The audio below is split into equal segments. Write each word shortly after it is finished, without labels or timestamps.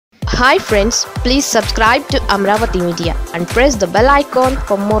Hi friends, please subscribe to Amaravathi Media and press the bell icon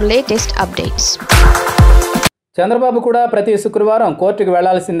for more latest updates. Chandrababu కూడా ప్రతి శుక్రవారం కోర్టుకు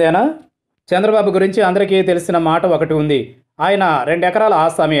వెళ్లాల్సిందేనా? చంద్రబాబు గురించి అందరికీ తెలిసిన మాట ఒకటి ఉంది. ఆయన 2 ఎకరాల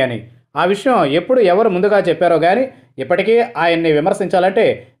ఆసామి అని. ఆ విషయం ఎప్పుడు ఎవరు ముందుగా చెప్పారో గానీ ఇప్పటికీ ఆయన్ని విమర్శించాలంటే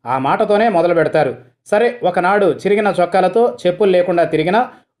ఆ మాటతోనే మొదలు పెడతారు. సరే, ఒకనాడు చిరిగిన చొక్కాలతో చెప్పులు లేకుండా తిరిగినా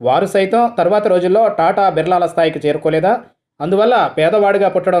వారు సైతం తర్వాత రోజుల్లో టాటా బిర్లాల స్థాయికి చేరుకోలేదా? అందువల్ల పేదవాడిగా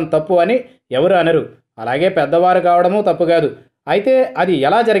పుట్టడం తప్పు అని ఎవరు అనరు. అలాగే పెద్దవారు కావడము తప్పు కాదు. అయితే అది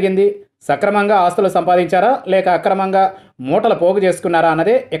ఎలా జరిగింది? సక్రమంగా ఆస్తులు సంపాదించారా లేక అక్రమంగా మూటలు పోగు చేసుకున్నారా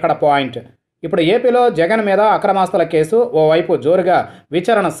అన్నదే ఇక్కడ పాయింట్. ఇప్పుడు ఏపీలో జగన్ మీద అక్రమాస్తుల కేసు ఓవైపు జోరుగా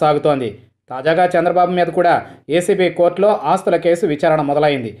విచారణ సాగుతోంది. తాజాగా చంద్రబాబు మీద కూడా ఏసీబీ కోర్టులో ఆస్తుల కేసు విచారణ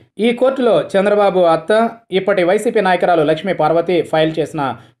మొదలైంది. ఈ కోర్టులో చంద్రబాబు అత్త, ఇప్పటి వైసీపీ నాయకురాలు లక్ష్మి పార్వతి ఫైల్ చేసిన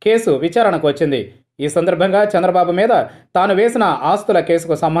కేసు విచారణకు వచ్చింది. ఈ సందర్భంగా చంద్రబాబు మీద తాను వేసిన ఆస్తుల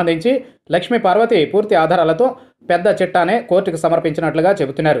కేసుకు సంబంధించి లక్ష్మీ పార్వతి పూర్తి ఆధారాలతో పెద్ద చిట్టానే కోర్టుకు సమర్పించినట్లుగా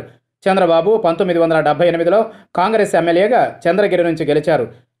చెబుతున్నారు. చంద్రబాబు 1978లో కాంగ్రెస్ ఎమ్మెల్యేగా చంద్రగిరి నుంచి గెలిచారు.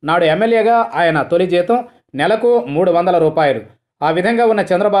 నాడు ఎమ్మెల్యేగా ఆయన తొలి జీతం నెలకు 300 రూపాయలు. ఆ విధంగా ఉన్న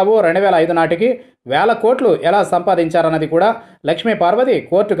చంద్రబాబు 2005 నాటికి 1000 కోట్లు ఎలా సంపాదించారన్నది కూడా లక్ష్మీ పార్వతి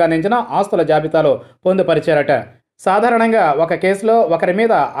కోర్టుకు అందించిన ఆస్తుల జాబితాలో పొందుపరిచారట. సాధారణంగా ఒక కేసులో ఒకరి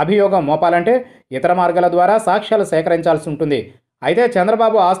మీద అభియోగం మోపాలంటే ఇతర మార్గాల ద్వారా సాక్ష్యాలు సేకరించాల్సి ఉంటుంది. అయితే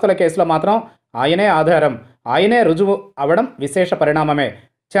చంద్రబాబు ఆస్తుల కేసులో మాత్రం ఆయనే ఆధారం, ఆయనే రుజువు అవడం విశేష పరిణామమే.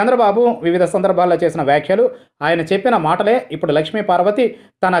 చంద్రబాబు వివిధ సందర్భాల్లో చేసిన వ్యాఖ్యలు, ఆయన చెప్పిన మాటలే ఇప్పుడు లక్ష్మీ పార్వతి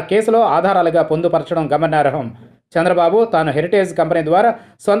తన కేసులో ఆధారాలుగా పొందుపరచడం గమనార్హం. చంద్రబాబు తాను హెరిటేజ్ కంపెనీ ద్వారా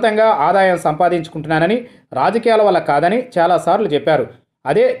సొంతంగా ఆదాయం సంపాదించుకుంటున్నానని, రాజకీయాల వల్ల కాదని చాలాసార్లు చెప్పారు.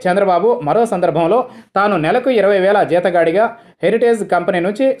 అదే చంద్రబాబు మరో సందర్భంలో తాను నెలకు 20,000 జీతగాడిగా హెరిటేజ్ కంపెనీ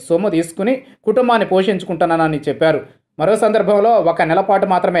నుంచి సొమ్ము తీసుకుని కుటుంబాన్ని పోషించుకుంటున్నానని చెప్పారు. మరో సందర్భంలో 1 నెల పాటు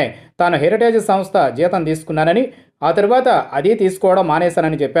మాత్రమే తాను హెరిటేజ్ సంస్థ జీతం తీసుకున్నానని, ఆ తరువాత అది తీసుకోవడం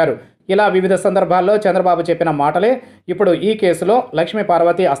మానేశానని చెప్పారు. ఇలా వివిధ సందర్భాల్లో చంద్రబాబు చెప్పిన మాటలే ఇప్పుడు ఈ కేసులో లక్ష్మీ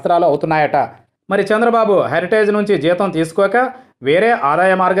పార్వతి అస్త్రాలు అవుతున్నాయట. మరి చంద్రబాబు హెరిటేజ్ నుంచి జీతం తీసుకోక వేరే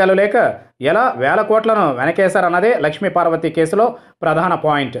ఆదాయ మార్గాలు లేక ఎలా 1000 కోట్లను వెనకేశారన్నదే లక్ష్మీ పార్వతి కేసులో ప్రధాన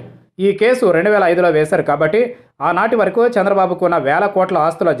పాయింట్. ఈ కేసు 2005లో వేశారు కాబట్టి ఆనాటి వరకు చంద్రబాబుకు ఉన్న 1000 కోట్ల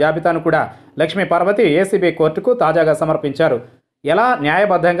ఆస్తుల జాబితాను కూడా లక్ష్మీ పార్వతి ఏసీబీ కోర్టుకు తాజాగా సమర్పించారు. ఎలా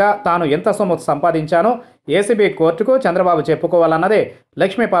న్యాయబద్ధంగా తాను ఎంత సొమ్ము సంపాదించానో ఏసీబీ కోర్టుకు చంద్రబాబు చెప్పుకోవాలన్నదే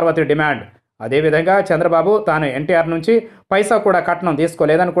లక్ష్మీ పార్వతి డిమాండ్. అదేవిధంగా చంద్రబాబు తాను ఎన్టీఆర్ నుంచి పైసా కూడా కట్నం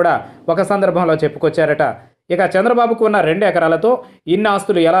తీసుకోలేదని కూడా ఒక సందర్భంలో చెప్పుకొచ్చారట. ఇక చంద్రబాబుకు ఉన్న 2 ఎకరాలతో ఇన్ని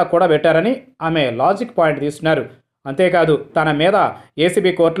ఆస్తులు ఎలా కూడబెట్టారని ఆమె లాజిక్ పాయింట్ తీస్తున్నారు. అంతేకాదు, తన మీద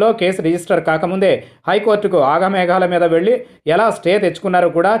ఏసీబీ కోర్టులో కేసు రిజిస్టర్ కాకముందే హైకోర్టుకు ఆగమేఘాల మీద వెళ్లి ఎలా స్టే తెచ్చుకున్నారో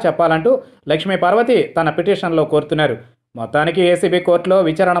కూడా చెప్పాలంటూ లక్ష్మీ పార్వతి తన పిటిషన్లో కోరుతున్నారు. మొత్తానికి ఏసీబీ కోర్టులో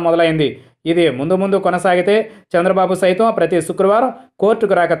విచారణ మొదలైంది. ఇది ముందు కొనసాగితే చంద్రబాబు సైతం ప్రతి శుక్రవారం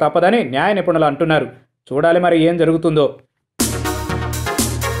కోర్టుకు రాక తప్పదని న్యాయ నిపుణులు అంటున్నారు. చూడాలి మరి ఏం జరుగుతుందో.